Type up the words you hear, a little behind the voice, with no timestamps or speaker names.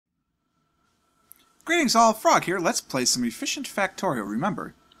Greetings all, Frog here. Let's play some efficient Factorio.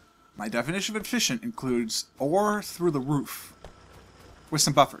 Remember, my definition of efficient includes ore through the roof with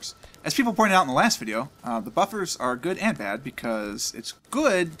some buffers. As people pointed out in the last video, the buffers are good and bad because it's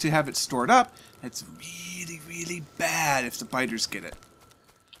good to have it stored up. It's really, really bad if the biters get it.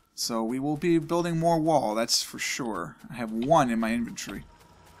 So we will be building more wall, that's for sure. I have one in my inventory.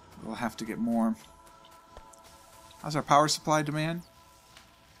 We'll have to get more. How's our power supply demand?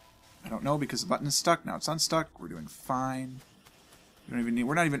 I don't know because the button is stuck. Now it's unstuck. We're doing fine. We don't even need.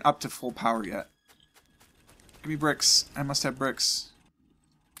 We're not even up to full power yet. Give me bricks. I must have bricks.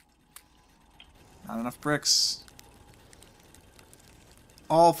 Not enough bricks.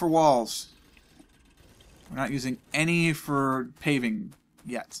 All for walls. We're not using any for paving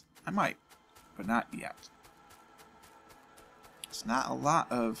yet. I might, but not yet. It's not a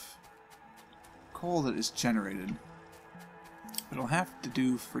lot of coal that is generated. It'll have to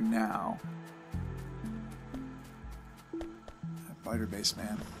do for now. That biter base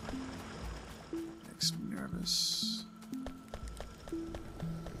man makes me nervous.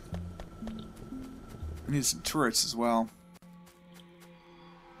 We need some turrets as well.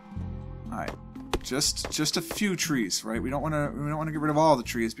 Alright. Just a few trees, right? We don't wanna get rid of all the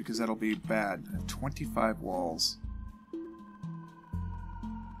trees because that'll be bad. 25 walls.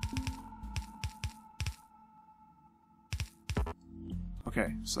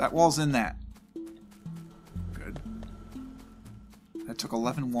 Okay, so that wall's in that. Good. That took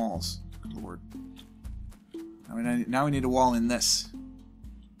 11 walls. Good lord. Now we need a wall in this.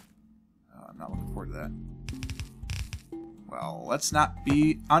 I'm not looking forward to that. Well, let's not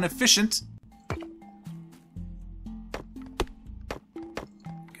be inefficient.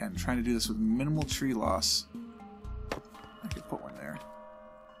 Okay, I'm trying to do this with minimal tree loss. I could put one there.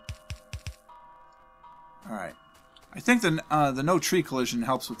 Alright. I think the no tree collision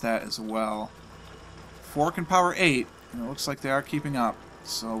helps with that as well. 4 can power 8, and it looks like they are keeping up,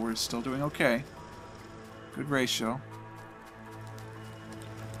 so we're still doing okay. Good ratio.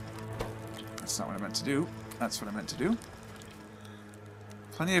 That's not what I meant to do. That's what I meant to do.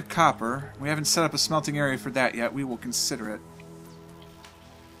 Plenty of copper. We haven't set up a smelting area for that yet. We will consider it.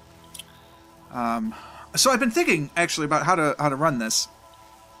 So I've been thinking, actually, about how to run this.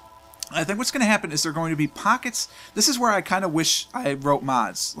 I think what's going to happen is there are going to be pockets. This is where I kind of wish I wrote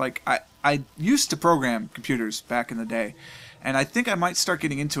mods. Like, I used to program computers back in the day, and I think I might start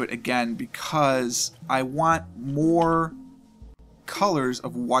getting into it again because I want more colors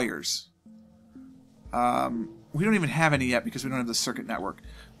of wires. We don't even have any yet because we don't have the circuit network.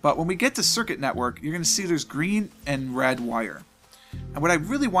 But when we get to circuit network, you're going to see there's green and red wire. And what I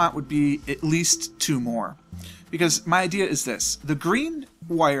really want would be at least 2 more. Because my idea is this. The green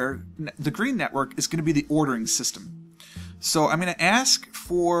wire, the green network is going to be the ordering system. So I'm going to ask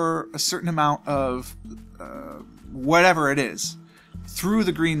for a certain amount of whatever it is through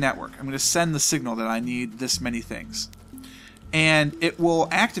the green network. I'm going to send the signal that I need this many things. And it will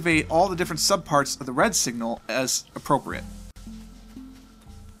activate all the different subparts of the red signal as appropriate.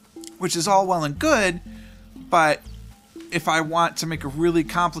 Which is all well and good, but if I want to make a really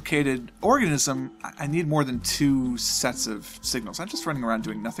complicated organism, I need more than 2 sets of signals. I'm just running around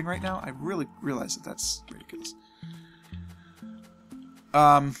doing nothing right now. I really realize that that's ridiculous.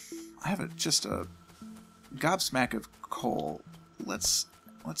 I have just a gobsmack of coal. Let's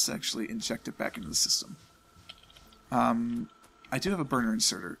actually inject it back into the system. I do have a burner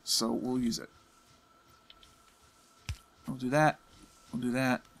inserter, so we'll use it. We'll do that. We'll do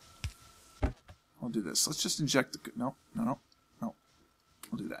that. We'll do this. Let's just inject the... No. We'll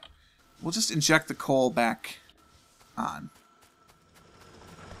do that. We'll just inject the coal back on.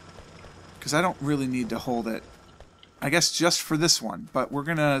 Because I don't really need to hold it. I guess just for this one. But we're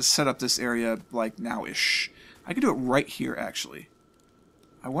going to set up this area like now-ish. I could do it right here, actually.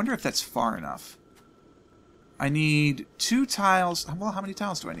 I wonder if that's far enough. I need 2 tiles. Well, how many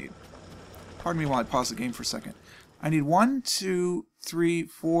tiles do I need? Pardon me while I pause the game for a second. I need 1, 2, 3,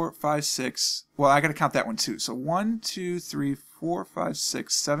 4, 5, 6. Well, I gotta count that one too. So 1, 2, 3, 4, 5,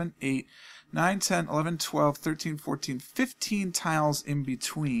 6, 7, 8, 9, 10, 11, 12, 13, 14, 15 tiles in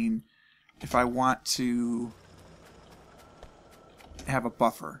between if I want to have a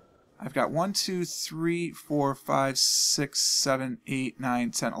buffer. I've got 1, 2, 3, 4, 5, 6, 7, 8,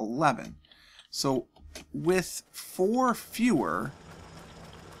 9, 10, 11. So with 4 fewer,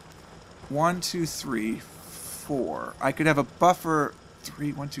 1, 2, 3, 4. I could have a buffer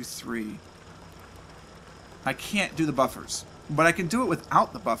 3, 1, 2, 3. I can't do the buffers, but I can do it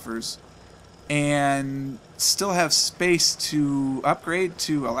without the buffers and still have space to upgrade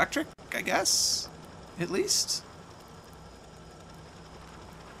to electric, I guess, at least.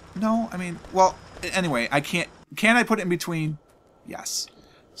 No, I mean, well, Anyway, I can't... Can I put it in between? Yes.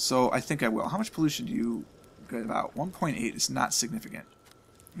 So I think I will. How much pollution do you get out? 1.8 is not significant.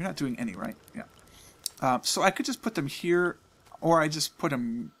 You're not doing any, right? Yeah. So I could just put them here, or I just put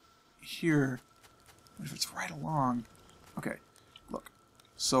them here. What if it's right along? Okay, look.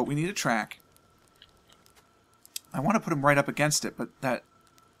 So we need a track. I want to put them right up against it, but that...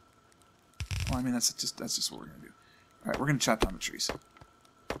 Well, I mean, that's just what we're going to do. All right, we're going to chop down the trees.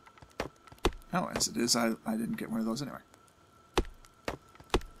 Oh, as it is, I didn't get one of those anyway.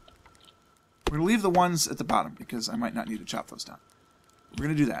 We're going to leave the ones at the bottom, because I might not need to chop those down. We're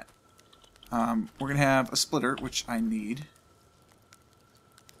going to do that. We're going to have a splitter, which I need.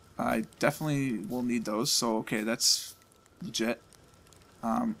 I definitely will need those, so okay, that's legit.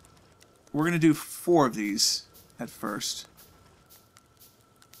 We're going to do 4 of these at first.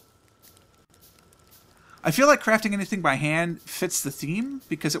 I feel like crafting anything by hand fits the theme,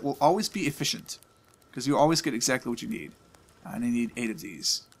 because it will always be efficient. Because you always get exactly what you need. And I need 8 of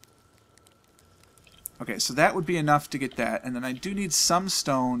these. Okay, so that would be enough to get that. And then I do need some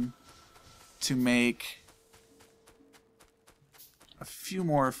stone to make a few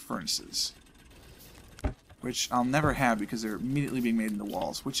more furnaces. Which I'll never have because they're immediately being made in the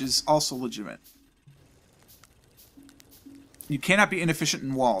walls, which is also legitimate. You cannot be inefficient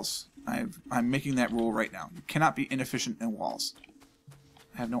in walls. I'm making that rule right now. You cannot be inefficient in walls.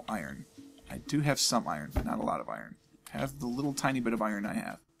 I have no iron. I do have some iron, but not a lot of iron. I have the little tiny bit of iron I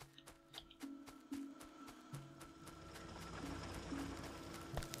have.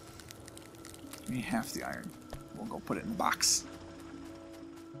 Give me half the iron. We'll go put it in the box.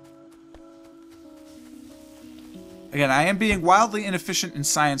 Again, I am being wildly inefficient in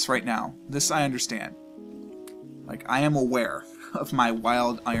science right now. This I understand. Like, I am aware of my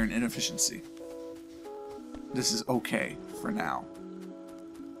wild iron inefficiency. This is okay for now.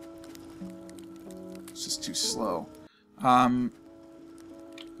 It's just too slow.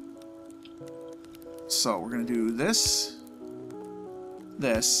 So we're gonna do this,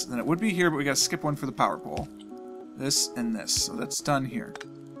 this, then it would be here, but we gotta skip one for the power pole. This and this, so that's done here.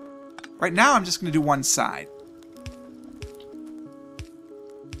 Right now I'm just gonna do one side.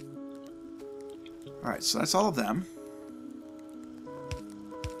 Alright, so that's all of them.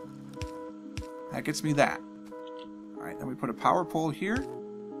 That gets me that. Alright, then we put a power pole here,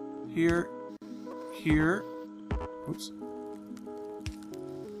 here, here. Oops.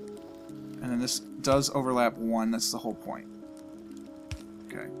 And then this does overlap one, that's the whole point.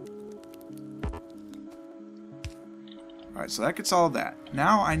 Okay. Alright, so that gets all of that.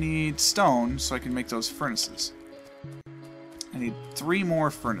 Now I need stone so I can make those furnaces. I need 3 more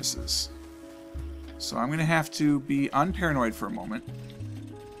furnaces. So I'm going to have to be unparanoid for a moment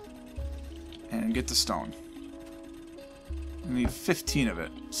and get the stone. I need 15 of it,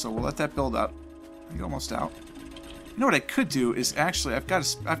 so we'll let that build up. Are you almost out? You know what I could do is actually I've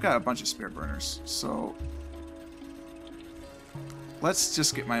got a bunch of spare burners, so let's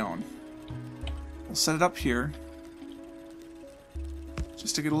just get my own. We'll set it up here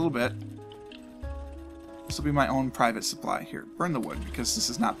just to get a little bit. This will be my own private supply. Here, burn the wood because this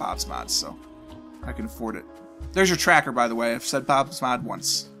is not Bob's Mod, so I can afford it. There's your tracker, by the way. I've said Bob's Mod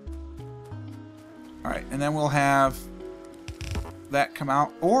once. Alright, and then we'll have that come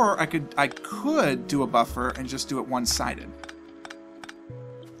out. Or I could do a buffer and just do it one-sided.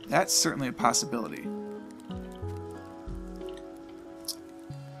 That's certainly a possibility.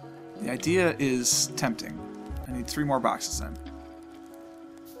 The idea is tempting. I need 3 more boxes then.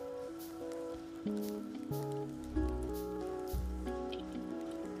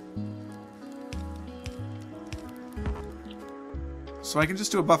 So I can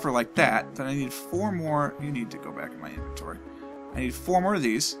just do a buffer like that. Then I need 4 more. You need to go back in my inventory. I need 4 more of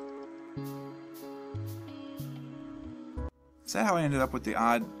these. Is that how I ended up with the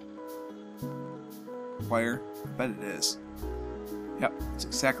odd wire? I bet it is. Yep, that's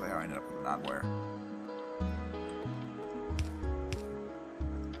exactly how I ended up with an odd wire.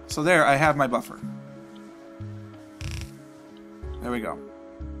 So there, I have my buffer. There we go.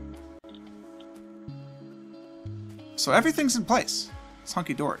 So everything's in place. It's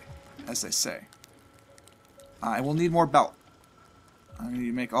hunky-dory, as they say. I will need more belt. I'm going to need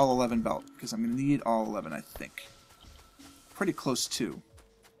to make all 11 belt, because I'm going to need all 11, I think. Pretty close, too.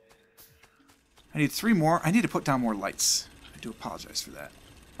 I need 3 more. I need to put down more lights. I do apologize for that.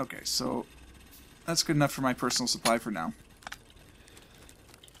 Okay, so that's good enough for my personal supply for now.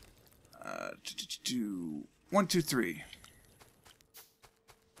 1, 2, 3.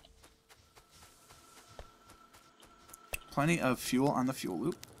 Plenty of fuel on the fuel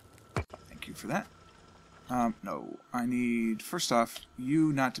loop. Thank you for that. No, I need, first off,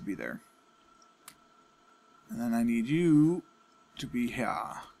 you not to be there. And then I need you to be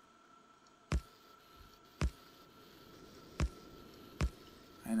here.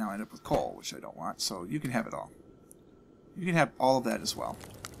 And now I end up with coal, which I don't want, so you can have it all. You can have all of that as well.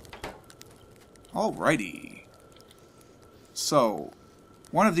 Alrighty. So,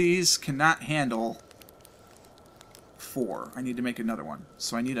 one of these cannot handle 4. I need to make another one.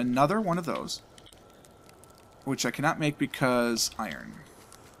 So I need another one of those, which I cannot make because iron.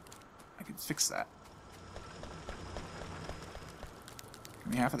 I can fix that.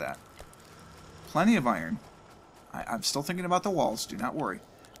 Give me half of that. Plenty of iron. I'm still thinking about the walls, do not worry.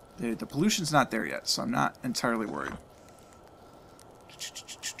 The pollution's not there yet, so I'm not entirely worried.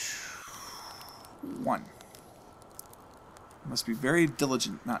 1. Must be very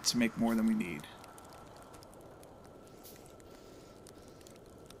diligent not to make more than we need.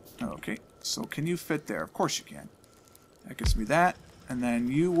 Okay, so can you fit there? Of course you can. That gives me that. And then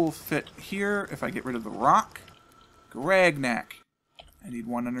you will fit here if I get rid of the rock. Gragnac. I need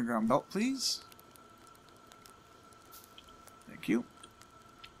 1 underground belt, please. Thank you.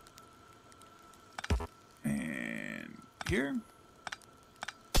 And here.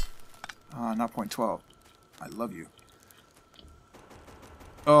 Not point 12. I love you.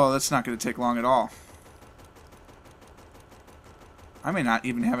 Oh, that's not going to take long at all. I may not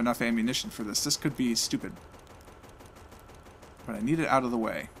even have enough ammunition for this. This could be stupid. But I need it out of the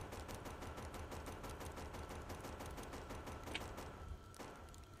way.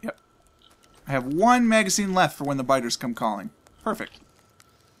 Yep. I have 1 magazine left for when the biters come calling. Perfect.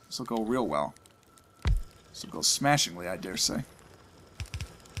 This will go real well. This will go smashingly, I dare say.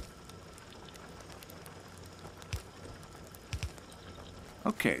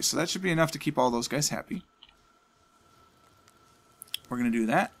 Okay, so that should be enough to keep all those guys happy. We're going to do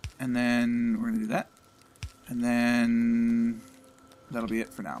that, and then we're going to do that, and then that'll be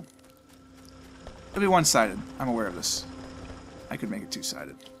it for now. It'll be one-sided. I'm aware of this. I could make it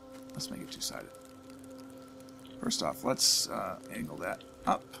two-sided. Let's make it two-sided. First off, let's angle that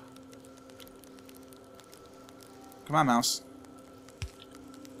up. Come on, mouse.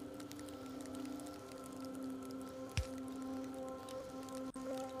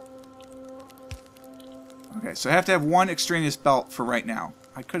 Okay, so I have to have 1 extraneous belt for right now.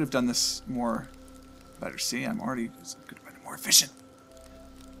 I could have done this more better. See, I'm already could have been more efficient.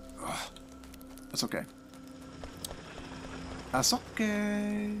 Ugh. That's okay. That's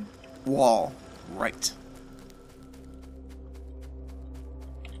okay. Wall. Right.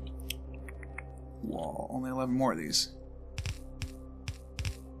 Wall. Only 11 more of these.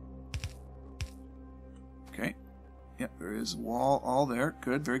 Okay. Yep, there is a wall all there.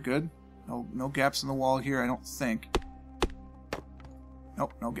 Good, very good. No gaps in the wall here, I don't think.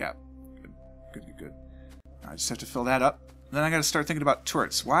 Nope, no gap. Good, good, good. I just have to fill that up. Then I gotta start thinking about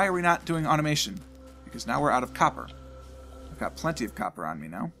turrets. Why are we not doing automation? Because now we're out of copper. I've got plenty of copper on me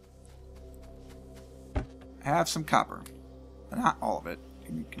now. I have some copper. But not all of it.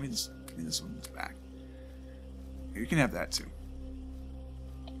 Give me this one back. You can have that too.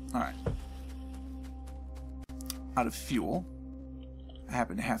 Alright. Out of fuel. I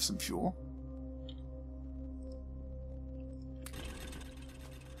happen to have some fuel.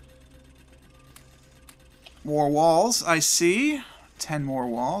 More walls, I see. 10 more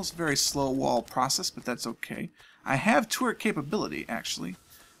walls. Very slow wall process, but that's okay. I have turret capability, actually.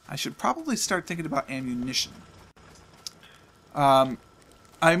 I should probably start thinking about ammunition. I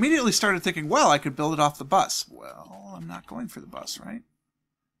immediately started thinking, well, I could build it off the bus. Well, I'm not going for the bus, right?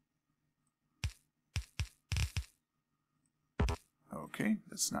 Okay,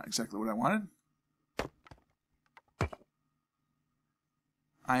 that's not exactly what I wanted.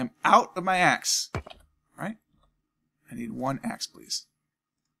 I am out of my axe. Right? I need 1 axe, please.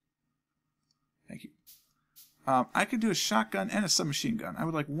 Thank you. I could do a shotgun and a submachine gun. I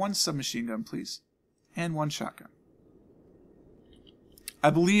would like 1 submachine gun, please. And 1 shotgun.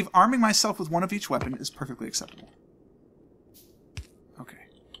 I believe arming myself with 1 of each weapon is perfectly acceptable. Okay.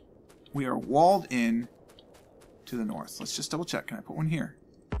 We are walled in to the north. Let's just double check. Can I put 1 here?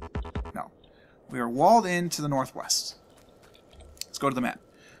 No. We are walled in to the northwest. Let's go to the map.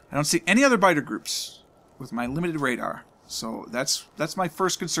 I don't see any other biter groups with my limited radar. So that's my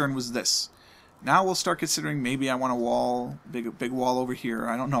first concern was this. Now we'll start considering maybe I want a wall, big wall over here.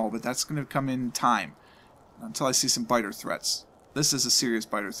 I don't know, but that's going to come in time until I see some biter threats. This is a serious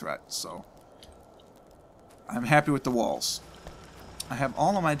biter threat, so I'm happy with the walls. I have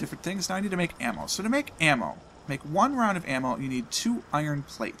all of my different things. Now I need to make ammo. So to make ammo, make 1 round of ammo, you need 2 iron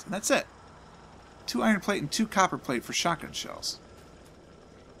plate. And that's it. 2 iron plate and 2 copper plate for shotgun shells.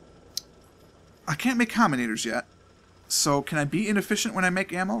 I can't make combinators yet. So can I be inefficient when I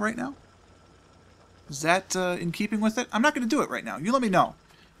make ammo right now? Is that in keeping with it? I'm not going to do it right now. You let me know,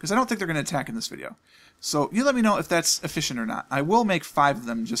 because I don't think they're going to attack in this video. So you let me know if that's efficient or not. I will make 5 of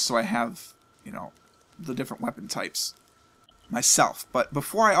them just so I have, you know, the different weapon types myself. But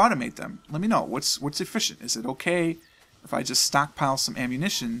before I automate them, let me know what's efficient. Is it okay if I just stockpile some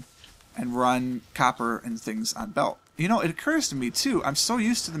ammunition and run copper and things on belt? You know, it occurs to me too, I'm so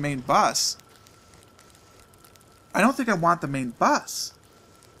used to the main bus. I don't think I want the main bus.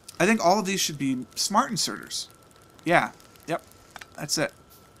 I think all of these should be smart inserters. Yeah, yep, that's it.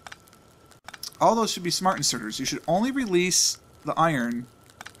 All those should be smart inserters. You should only release the iron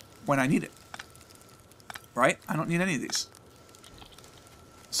when I need it. Right? I don't need any of these.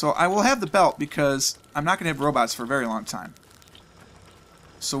 So I will have the belt because I'm not going to have robots for a very long time.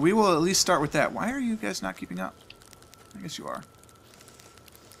 So we will at least start with that. Why are you guys not keeping up? I guess you are.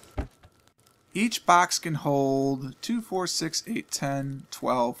 Each box can hold 2, 4, 6, 8, 10,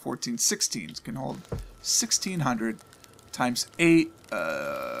 12, 14, 16. It can hold 1,600 times 8,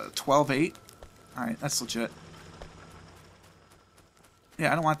 12, 8. Alright, that's legit.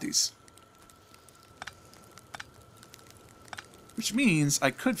 Yeah, I don't want these. Which means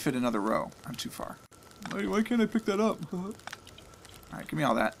I could fit another row. I'm too far. Why can't I pick that up? Alright, give me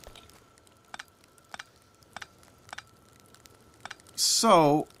all that.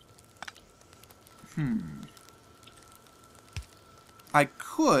 So, I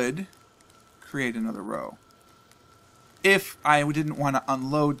could create another row if I didn't want to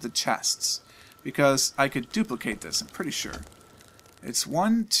unload the chests, because I could duplicate this, I'm pretty sure. It's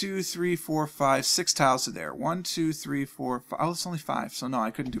 1, 2, 3, 4, 5, 6 tiles to there. 1, 2, 3, 4, 5. Oh, it's only 5, so no,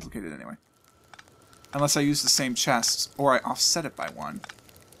 I couldn't duplicate it anyway. Unless I use the same chests, or I offset it by 1,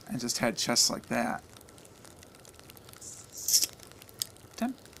 and just had chests like that.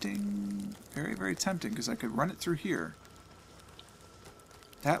 Tempting. Very, very tempting, because I could run it through here.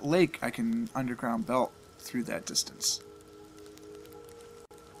 That lake, I can underground belt through that distance.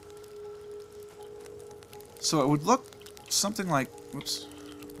 So it would look something like, whoops,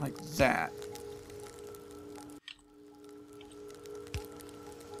 like that.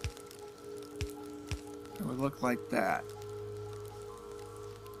 It would look like that.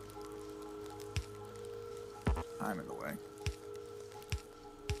 I'm in the way.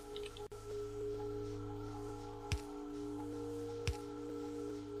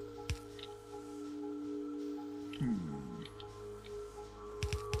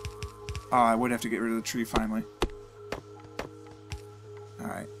 Oh, I would have to get rid of the tree finally.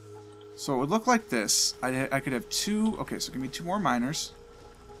 Alright. So it would look like this. I could have 2... Okay, so give me 2 more miners.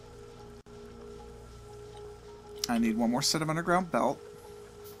 I need 1 more set of underground belt.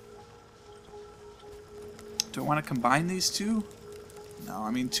 Do I want to combine these 2? No,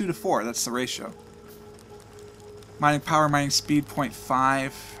 I mean 2 to 4. That's the ratio. Mining power, mining speed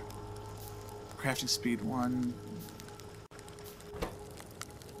 0.5. Crafting speed 1.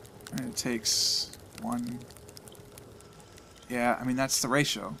 And it takes 1. Yeah, I mean that's the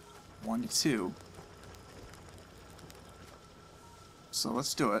ratio. 1 to 2. So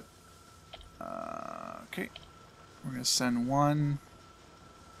let's do it. Okay. We're going to send 1.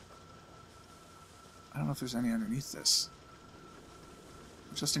 I don't know if there's any underneath this.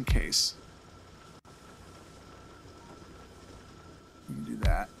 Just in case. We can do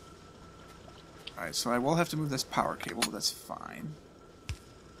that. Alright, so I will have to move this power cable, but that's fine.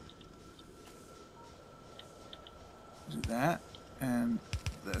 Do that, and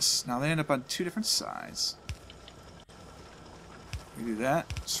this. Now they end up on 2 different sides. We do that,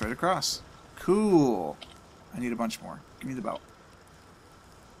 straight across. Cool. I need a bunch more. Give me the belt.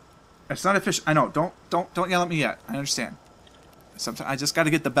 It's not efficient. I know. Don't yell at me yet. I understand. Sometimes I just got to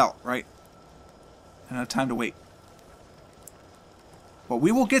get the belt, right? I don't have time to wait. But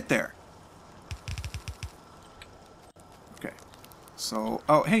we will get there. Okay. So,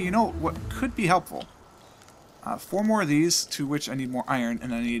 oh, hey, you know what could be helpful? 4 more of these, to which I need more iron,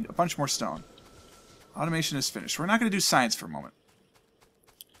 and I need a bunch more stone. Automation is finished. We're not going to do science for a moment.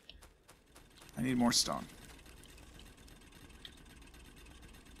 I need more stone.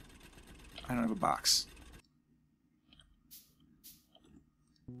 I don't have a box.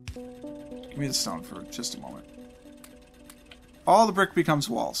 Give me the stone for just a moment. All the brick becomes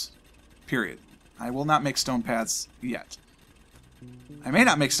walls. Period. I will not make stone paths yet. I may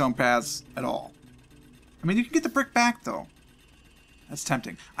not make stone paths at all. I mean, you can get the brick back, though. That's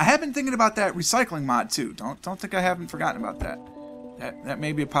tempting. I have been thinking about that recycling mod, too. Don't think I haven't forgotten about that. That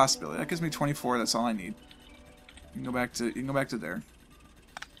may be a possibility. That gives me 24. That's all I need. You can go back to there.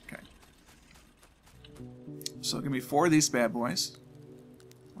 Okay. So give me 4 of these bad boys.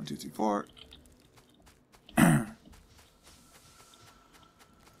 1, 2, 3, 4.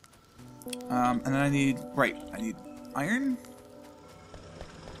 And then I need iron.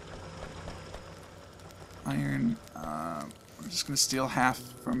 Iron. I'm just going to steal half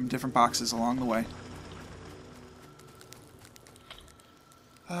from different boxes along the way.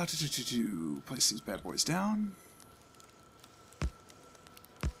 Place these bad boys down.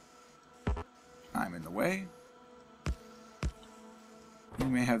 I'm in the way. You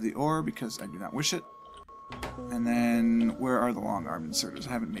may have the ore because I do not wish it. And then, where are the long arm inserters?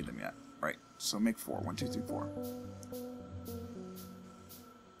 I haven't made them yet. Right, so make 4. 1, 2, 3, 4.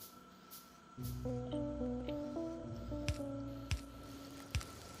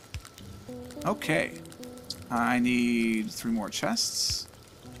 Okay. I need 3 more chests.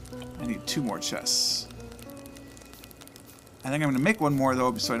 I need 2 more chests. I think I'm going to make 1 more,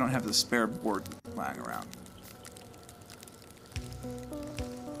 though, so I don't have the spare board lying around.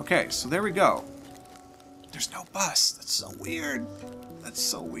 Okay, so there we go. There's no bus. That's so weird. That's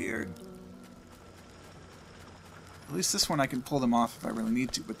so weird. At least this one I can pull them off if I really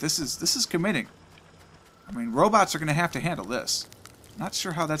need to, but this is committing. I mean, robots are going to have to handle this. Not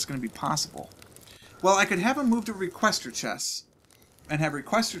sure how that's going to be possible. Well, I could have them move to requester chests, and have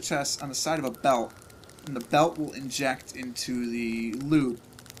requester chests on the side of a belt, and the belt will inject into the loop.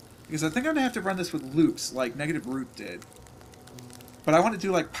 Because I think I'm going to have to run this with loops, like Negative Root did. But I want to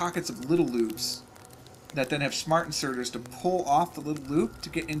do like pockets of little loops that then have smart inserters to pull off the little loop to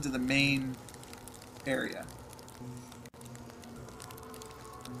get into the main area.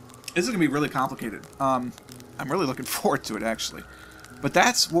 This is going to be really complicated. I'm really looking forward to it, actually. But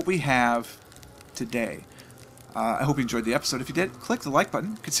that's what we have today. I hope you enjoyed the episode. If you did, click the like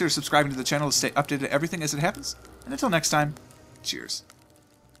button. Consider subscribing to the channel to stay updated to everything as it happens. And until next time, cheers.